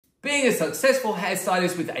Being a successful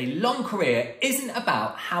hairstylist with a long career isn't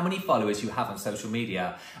about how many followers you have on social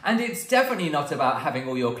media. And it's definitely not about having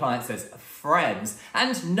all your clients as friends.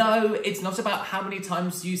 And no, it's not about how many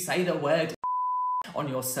times you say the word on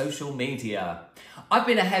your social media. I've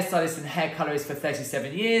been a hairstylist and hair colorist for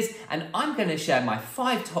 37 years, and I'm going to share my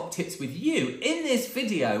 5 top tips with you in this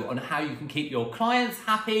video on how you can keep your clients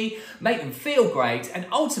happy, make them feel great, and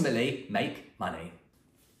ultimately make money.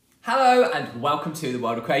 Hello and welcome to the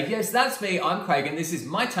world of Craig. Yes, that's me, I'm Craig, and this is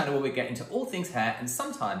my channel where we get into all things hair and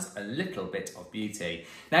sometimes a little bit of beauty.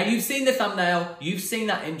 Now, you've seen the thumbnail, you've seen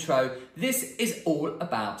that intro. This is all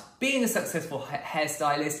about being a successful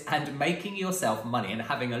hairstylist and making yourself money and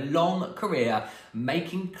having a long career,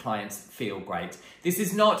 making clients feel great. This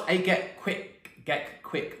is not a get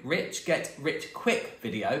rich quick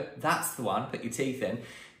video. That's the one, put your teeth in.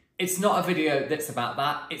 It's not a video that's about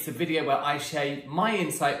that. It's a video where I share my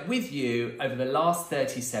insight with you over the last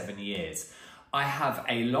 37 years. I have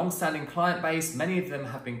a long-standing client base. Many of them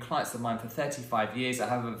have been clients of mine for 35 years. I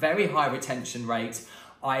have a very high retention rate.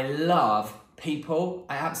 I love people.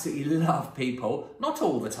 I absolutely love people. Not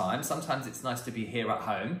all the time. Sometimes it's nice to be here at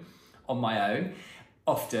home on my own,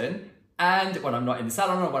 often. And when I'm not in the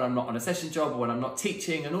salon, or when I'm not on a session job, or when I'm not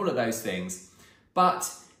teaching, and all of those things.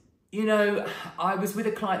 But you know, I was with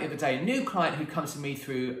a client the other day, a new client who comes to me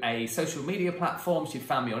through a social media platform. She'd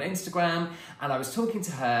found me on Instagram, and I was talking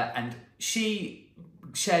to her, and she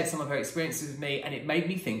shared some of her experiences with me, and it made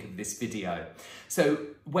me think of this video. So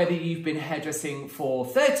whether you've been hairdressing for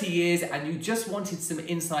 30 years and you just wanted some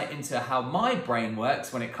insight into how my brain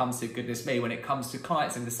works when it comes to, goodness me, when it comes to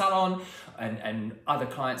clients in the salon and other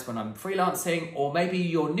clients when I'm freelancing, or maybe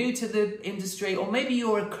you're new to the industry, or maybe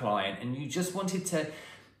you're a client and you just wanted to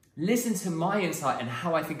listen to my insight and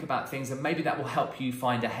how I think about things, and maybe that will help you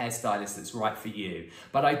find a hairstylist that's right for you.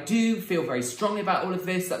 But I do feel very strongly about all of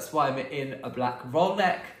this. That's why I'm in a black roll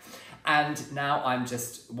neck, and now I'm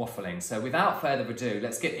just waffling. So without further ado,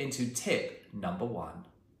 let's get into tip number 1.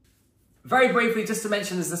 Very briefly, just to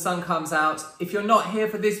mention as the sun comes out, if you're not here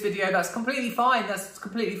for this video, that's completely fine. That's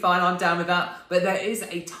completely fine. I'm down with that. But there is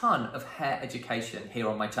a ton of hair education here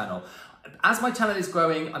on my channel. As my channel is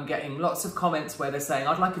growing, I'm getting lots of comments where they're saying,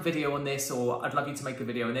 I'd like a video on this, or I'd love you to make a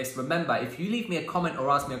video on this. Remember, if you leave me a comment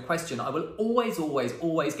or ask me a question, I will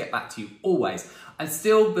always get back to you, always. I'm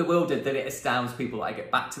still bewildered that it astounds people that I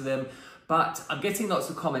get back to them, but I'm getting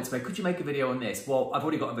lots of comments where, could you make a video on this? Well, I've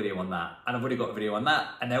already got a video on that, and I've already got a video on that,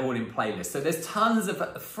 and they're all in playlists. So there's tons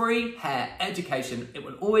of free hair education. It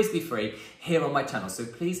will always be free here on my channel, so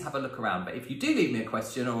please have a look around. But if you do leave me a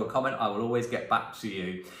question or a comment, I will always get back to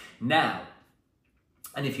you. Now,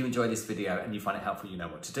 and if you enjoy this video and you find it helpful, you know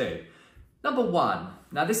what to do. Number 1,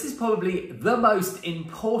 now this is probably the most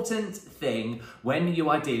important thing when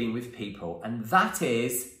you are dealing with people, and that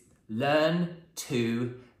is learn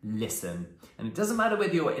to listen. And it doesn't matter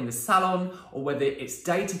whether you're in the salon or whether it's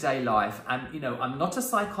day-to-day life. And you know, I'm not a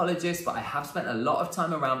psychologist, but I have spent a lot of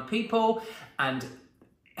time around people, and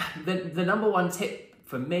the number 1 tip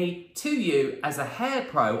for me to you as a hair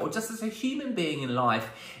pro, or just as a human being in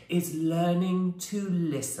life, is learning to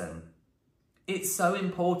listen. It's so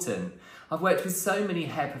important. I've worked with so many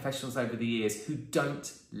hair professionals over the years who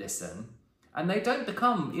don't listen, and they don't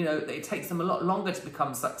become, you know, it takes them a lot longer to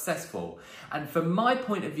become successful. And from my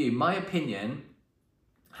point of view, my opinion,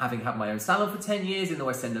 having had my own salon for 10 years in the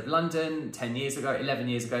West End of London, 10 years ago, 11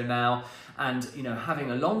 years ago now, and you know,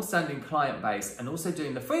 having a long-standing client base and also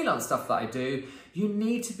doing the freelance stuff that I do, you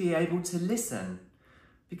need to be able to listen.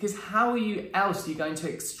 Because how else are you going to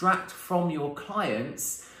extract from your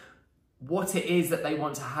clients what it is that they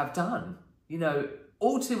want to have done? You know,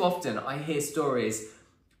 all too often I hear stories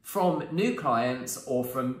from new clients or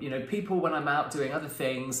from, you know, people when I'm out doing other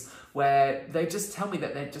things where they just tell me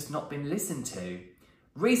that they've just not been listened to.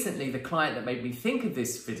 Recently, the client that made me think of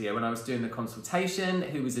this video when I was doing the consultation,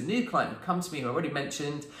 who was a new client who come to me, who I already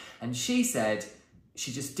mentioned, and she said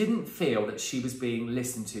she just didn't feel that she was being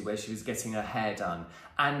listened to where she was getting her hair done.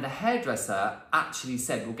 And the hairdresser actually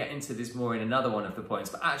said, we'll get into this more in another one of the points,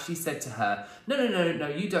 but actually said to her, no,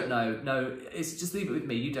 you don't know. No, it's just leave it with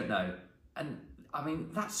me, you don't know. And I mean,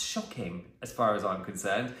 that's shocking as far as I'm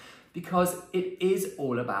concerned, because it is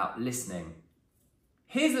all about listening.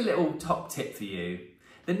 Here's a little top tip for you.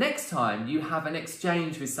 The next time you have an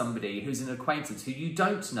exchange with somebody who's an acquaintance who you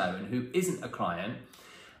don't know and who isn't a client,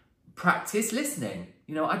 practice listening.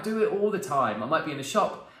 You know, I do it all the time. I might be in a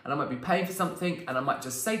shop and I might be paying for something, and I might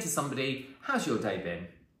just say to somebody, how's your day been?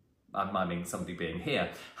 I mean somebody being here.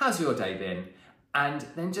 How's your day been? and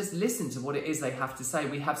then just listen to what it is they have to say.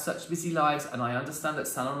 We have such busy lives, and I understand that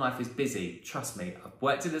salon life is busy. Trust me, I've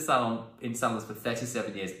worked in salons for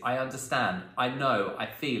 37 years. I understand, I know, I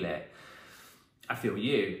feel it. I feel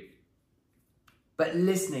you. But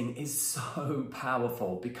listening is so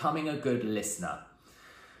powerful, becoming a good listener.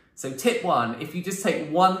 So tip 1, if you just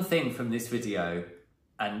take one thing from this video,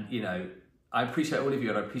 and I appreciate all of you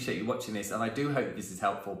and I appreciate you watching this, and I do hope this is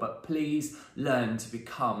helpful, but please learn to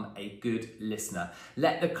become a good listener.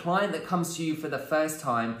 Let the client that comes to you for the first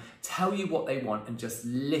time tell you what they want and just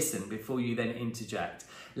listen before you then interject.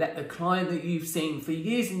 Let the client that you've seen for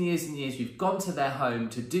years and years and years, you've gone to their home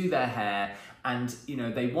to do their hair, and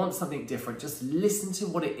they want something different, just listen to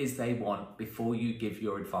what it is they want before you give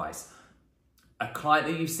your advice. A client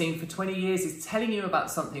that you've seen for 20 years is telling you about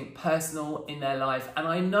something personal in their life. And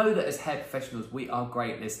I know that as hair professionals, we are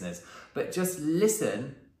great listeners, but just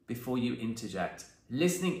listen before you interject.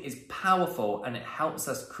 Listening is powerful, and it helps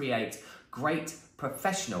us create great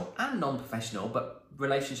professional and non-professional, but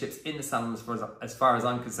relationships in the salon, as far as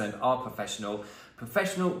I'm concerned, are professional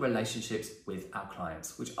relationships with our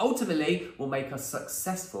clients, which ultimately will make us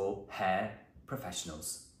successful hair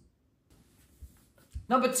professionals.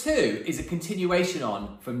 Number 2 is a continuation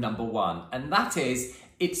on from number 1, and that is,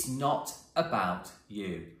 it's not about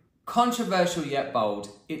you. Controversial yet bold,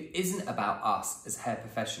 it isn't about us as hair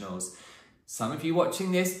professionals. Some of you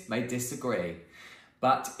watching this may disagree,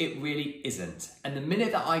 but it really isn't. And the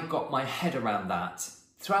minute that I got my head around that,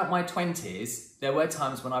 throughout my 20s, there were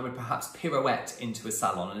times when I would perhaps pirouette into a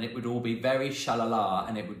salon and it would all be very shalala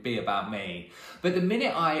and it would be about me. But the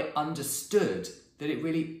minute I understood that it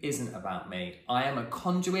really isn't about me. I am a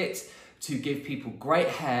conduit to give people great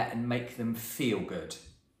hair and make them feel good.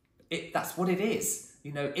 That's what it is.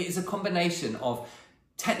 It is a combination of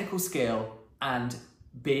technical skill and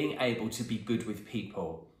being able to be good with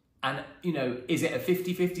people. And, is it a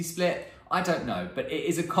 50-50 split? I don't know, but it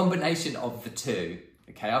is a combination of the two.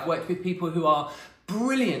 Okay, I've worked with people who are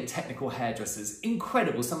brilliant technical hairdressers,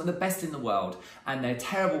 incredible, some of the best in the world, and they're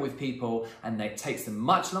terrible with people, and it takes them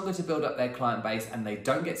much longer to build up their client base, and they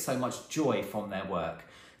don't get so much joy from their work.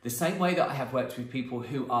 The same way that I have worked with people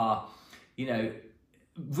who are,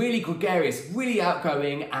 really gregarious, really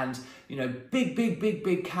outgoing, and,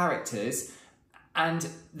 big characters, and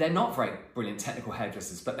they're not very brilliant technical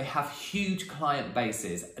hairdressers, but they have huge client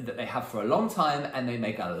bases that they have for a long time, and they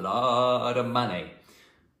make a lot of money.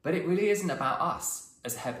 But it really isn't about us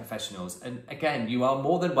as hair professionals. And again, you are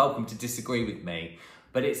more than welcome to disagree with me,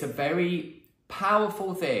 but it's a very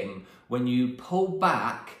powerful thing when you pull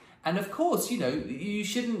back. And of course, you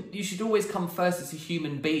should always come first as a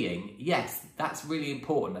human being. Yes, that's really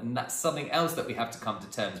important. And that's something else that we have to come to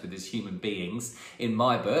terms with as human beings, in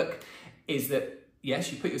my book, is that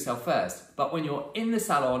yes, you put yourself first, but when you're in the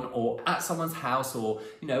salon or at someone's house or,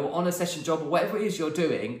 on a session job or whatever it is you're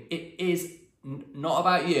doing, it is not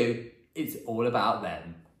about you, it's all about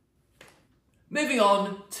them. Moving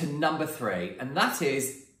on to number 3, and that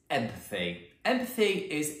is empathy. Empathy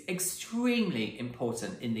is extremely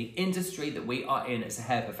important in the industry that we are in as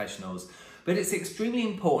hair professionals, but it's extremely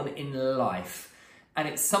important in life. And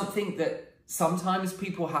it's something that sometimes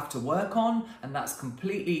people have to work on, and that's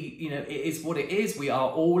completely, it is what it is. We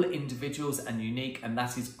are all individuals and unique, and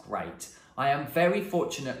that is great. I am very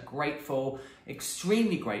fortunate, grateful,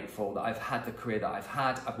 extremely grateful that I've had the career that I've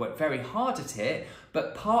had. I've worked very hard at it,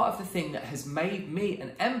 but part of the thing that has made me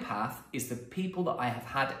an empath is the people that I have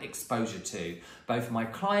had exposure to. Both my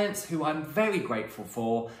clients, who I'm very grateful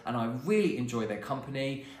for, and I really enjoy their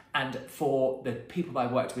company, and for the people that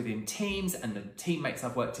I've worked with in teams and the teammates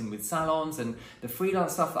I've worked in with salons and the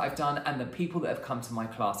freelance stuff that I've done and the people that have come to my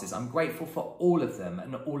classes. I'm grateful for all of them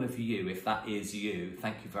and all of you, if that is you.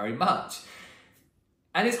 Thank you very much.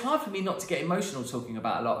 And it's hard for me not to get emotional talking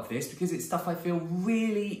about a lot of this because it's stuff I feel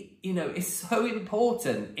really, is so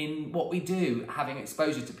important in what we do, having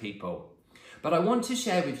exposure to people. But I want to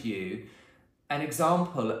share with you an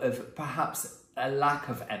example of perhaps a lack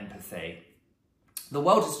of empathy. The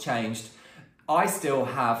world has changed. I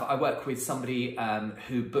work with somebody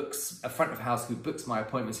who books, a front of house who books my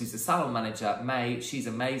appointments, who's a salon manager, May. She's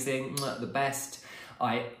amazing, the best.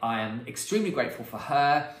 I am extremely grateful for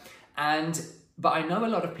her. But I know a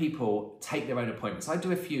lot of people take their own appointments. I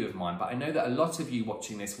do a few of mine, but I know that a lot of you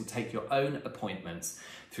watching this will take your own appointments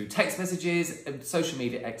through text messages, social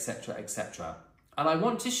media, etc., etc. And I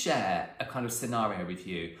want to share a kind of scenario with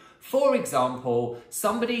you. For example,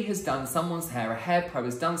 somebody has done someone's hair, a hair pro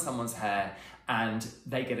has done someone's hair, and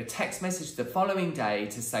they get a text message the following day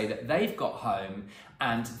to say that they've got home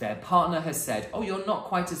and their partner has said, oh, you're not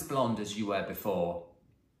quite as blonde as you were before.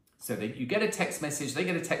 So that you get a text message, they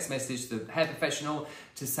get a text message, the hair professional,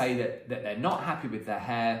 to say that they're not happy with their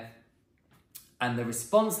hair. And the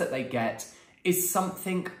response that they get is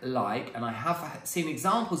something like, and I have seen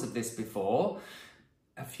examples of this before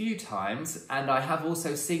a few times, and I have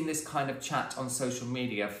also seen this kind of chat on social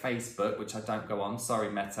media, Facebook, which I don't go on, sorry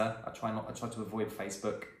Meta, I try to avoid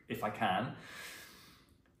Facebook if I can.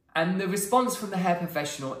 And the response from the hair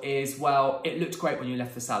professional is, well, it looked great when you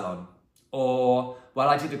left the salon, or, well,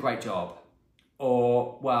 I did a great job,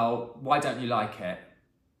 or, well, why don't you like it?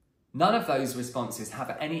 None of those responses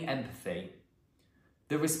have any empathy.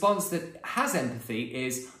 The response that has empathy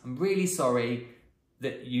is, I'm really sorry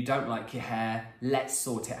that you don't like your hair, let's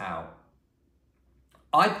sort it out.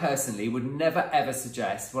 I personally would never ever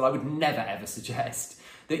suggest, well, I would never ever suggest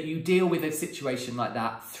that you deal with a situation like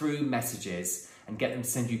that through messages and get them to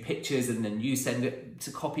send you pictures, and then you send it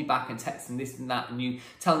to copy back and text and this and that, and you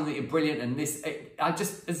tell them that you're brilliant and this,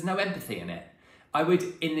 there's no empathy in it. I would,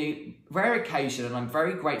 in the rare occasion, and I'm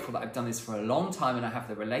very grateful that I've done this for a long time and I have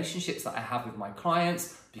the relationships that I have with my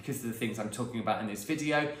clients because of the things I'm talking about in this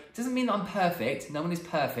video. It doesn't mean that I'm perfect. No one is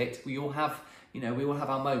perfect. We all have, we all have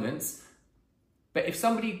our moments. But if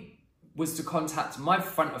somebody was to contact my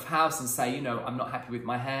front of house and say, I'm not happy with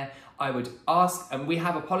my hair, I would ask, and we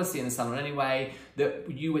have a policy in the salon anyway,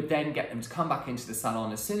 that you would then get them to come back into the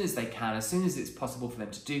salon as soon as they can, as soon as it's possible for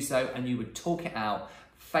them to do so, and you would talk it out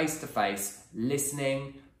face to face,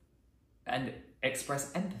 listening, and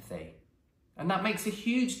express empathy. And that makes a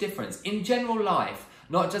huge difference in general life,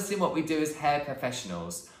 not just in what we do as hair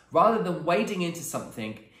professionals. Rather than wading into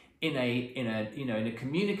something in a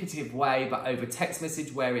communicative way, but over text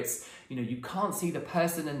message where it's, you can't see the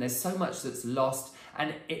person and there's so much that's lost,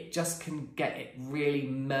 and it just can get it really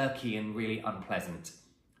murky and really unpleasant.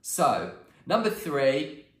 So, number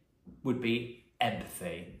 3 would be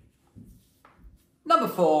empathy. Number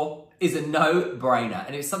 4 is a no-brainer,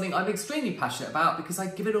 and it's something I'm extremely passionate about because I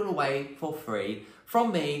give it all away for free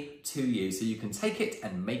from me to you, so you can take it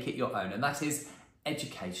and make it your own, and that is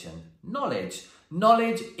education, knowledge.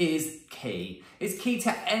 Knowledge is key. It's key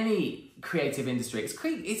to any creative industry.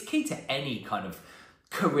 It's key to any kind of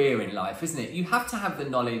career in life, isn't it? You have to have the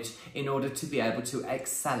knowledge in order to be able to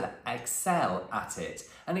excel at it.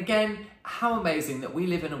 And again, how amazing that we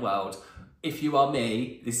live in a world, if you are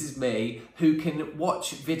me, this is me, who can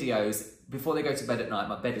watch videos before they go to bed at night.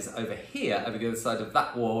 My bed is over here, over the other side of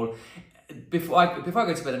that wall. Before I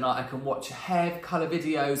go to bed at night, I can watch hair colour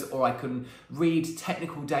videos, or I can read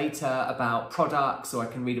technical data about products, or I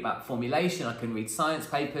can read about formulation, I can read science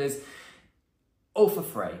papers, all for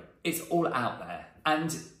free. It's all out there.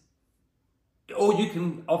 Or you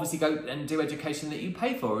can obviously go and do education that you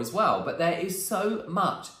pay for as well. But there is so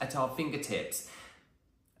much at our fingertips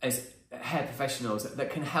as hair professionals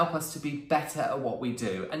that can help us to be better at what we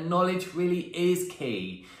do. And knowledge really is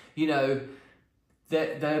key. The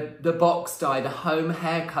box dye, the home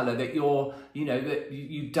hair colour that that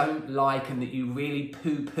you don't like and that you really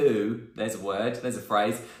poo-poo, there's a word, there's a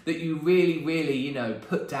phrase, that you really, really,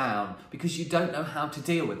 put down because you don't know how to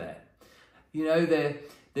deal with it.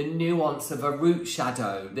 The nuance of a root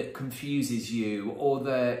shadow that confuses you,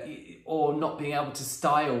 or not being able to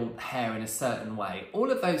style hair in a certain way. All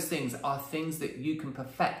of those things are things that you can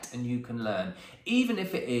perfect and you can learn, even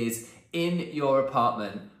if it is in your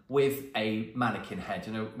apartment with a mannequin head,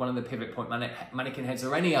 one of the pivot point mannequin heads,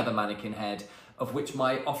 or any other mannequin head, of which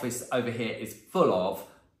my office over here is full of.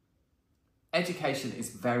 Education is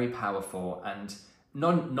very powerful, and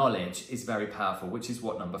knowledge is very powerful, which is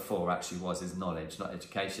what number 4 actually was, is knowledge, not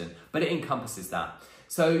education, but it encompasses that.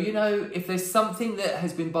 So, if there's something that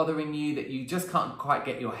has been bothering you that you just can't quite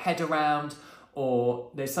get your head around,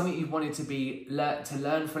 or there's something you've wanted to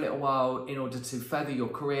learn for a little while in order to further your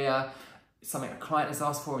career, something a client has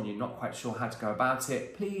asked for and you're not quite sure how to go about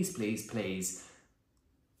it, please, please, please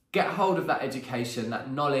get hold of that education,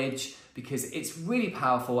 that knowledge, because it's really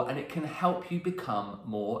powerful and it can help you become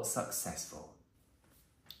more successful.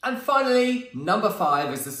 And finally, number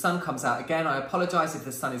 5, as the sun comes out again. I apologise if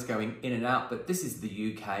the sun is going in and out, but this is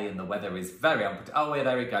the UK and the weather is very unpredictable. Oh, yeah,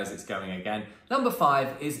 there it goes, it's going again. Number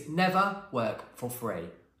 5 is never work for free.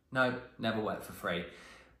 No, never work for free.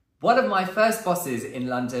 One of my first bosses in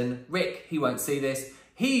London, Rick, he won't see this,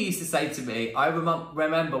 he used to say to me, I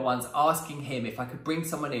remember once asking him if I could bring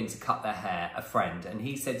someone in to cut their hair, a friend, and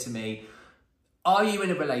he said to me, are you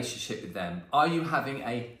in a relationship with them? Are you having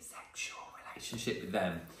a sexual relationship with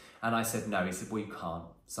them? And I said, no. He said, well, you can't.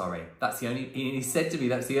 Sorry. He said to me,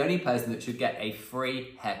 that's the only person that should get a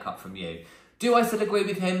free haircut from you. Do I still agree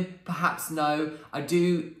with him? Perhaps no. I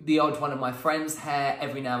do the odd one of my friends' hair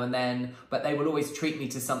every now and then, but they will always treat me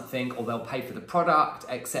to something or they'll pay for the product,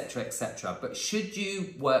 etc, etc. But should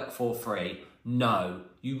you work for free? No,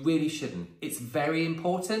 you really shouldn't. It's very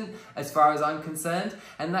important as far as I'm concerned.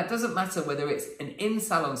 And that doesn't matter whether it's an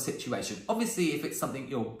in-salon situation. Obviously, if it's something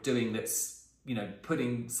you're doing that's, you know,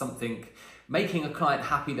 putting something, making a client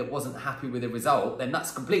happy that wasn't happy with the result, then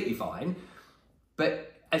that's completely fine. But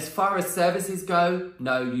as far as services go,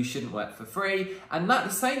 no, you shouldn't work for free. And that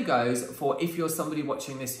the same goes for if you're somebody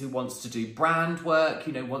watching this who wants to do brand work,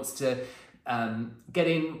 you know, wants to get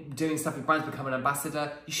in doing stuff with brands, become an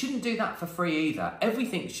ambassador. You shouldn't do that for free either.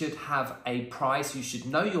 Everything should have a price. You should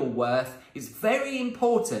know your worth. It's very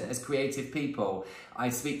important as creative people. I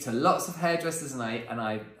speak to lots of hairdressers and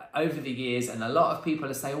I over the years, and a lot of people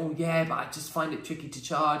are saying, oh yeah, but I just find it tricky to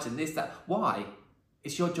charge and this, that. Why?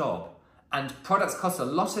 It's your job. And products cost a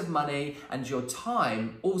lot of money, and your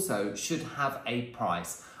time also should have a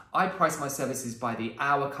price. I price my services by the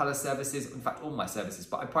hour, colour services, in fact all my services,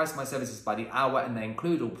 but I price my services by the hour and they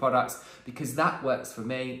include all products because that works for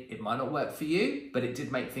me. It might not work for you, but it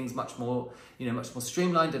did make things much more, you know, much more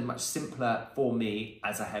streamlined and much simpler for me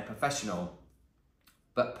as a hair professional.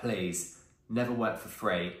 But please, never work for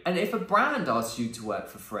free. And if a brand asks you to work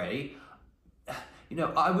for free, you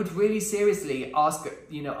know, I would really seriously ask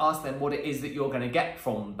them what it is that you're going to get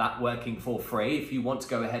from that working for free if you want to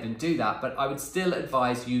go ahead and do that. But I would still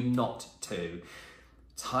advise you not to.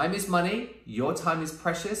 Time is money. Your time is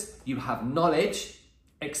precious. You have knowledge,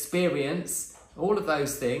 experience, all of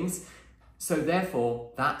those things. So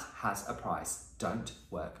therefore, that has a price. Don't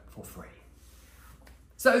work for free.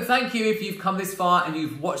 So thank you if you've come this far and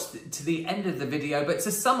you've watched to the end of the video. But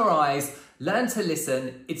to summarize, learn to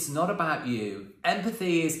listen. It's not about you.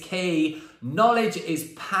 Empathy is key. Knowledge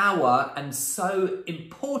is power and so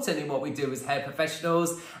important in what we do as hair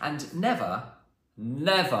professionals. And never,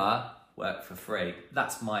 never work for free.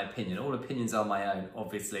 That's my opinion. All opinions are my own,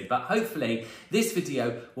 obviously. But hopefully this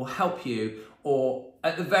video will help you, or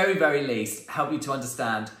at the very, very least, help you to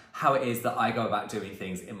understand how it is that I go about doing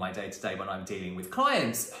things in my day-to-day when I'm dealing with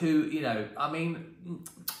clients who, you know, I mean,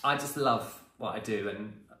 I just love what I do,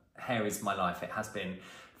 and hair is my life. It has been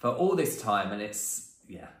for all this time, and it's,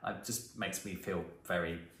 yeah, it just makes me feel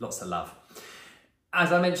lots of love.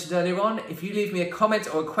 As I mentioned earlier on, if you leave me a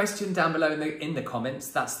comment or a question down below in the comments,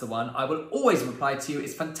 that's the one. I will always reply to you.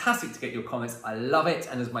 It's fantastic to get your comments. I love it.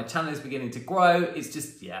 And as my channel is beginning to grow, it's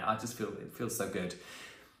just, yeah, I just feel, it feels so good.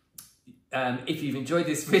 If you've enjoyed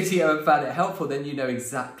this video and found it helpful, then you know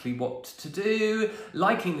exactly what to do.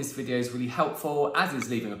 Liking this video is really helpful, as is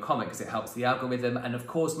leaving a comment because it helps the algorithm. And of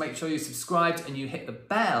course, make sure you're subscribed and you hit the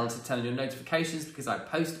bell to turn on your notifications because I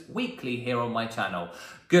post weekly here on my channel.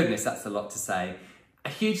 Goodness, that's a lot to say. A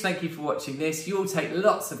huge thank you for watching this. You all take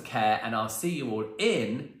lots of care, and I'll see you all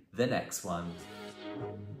in the next one.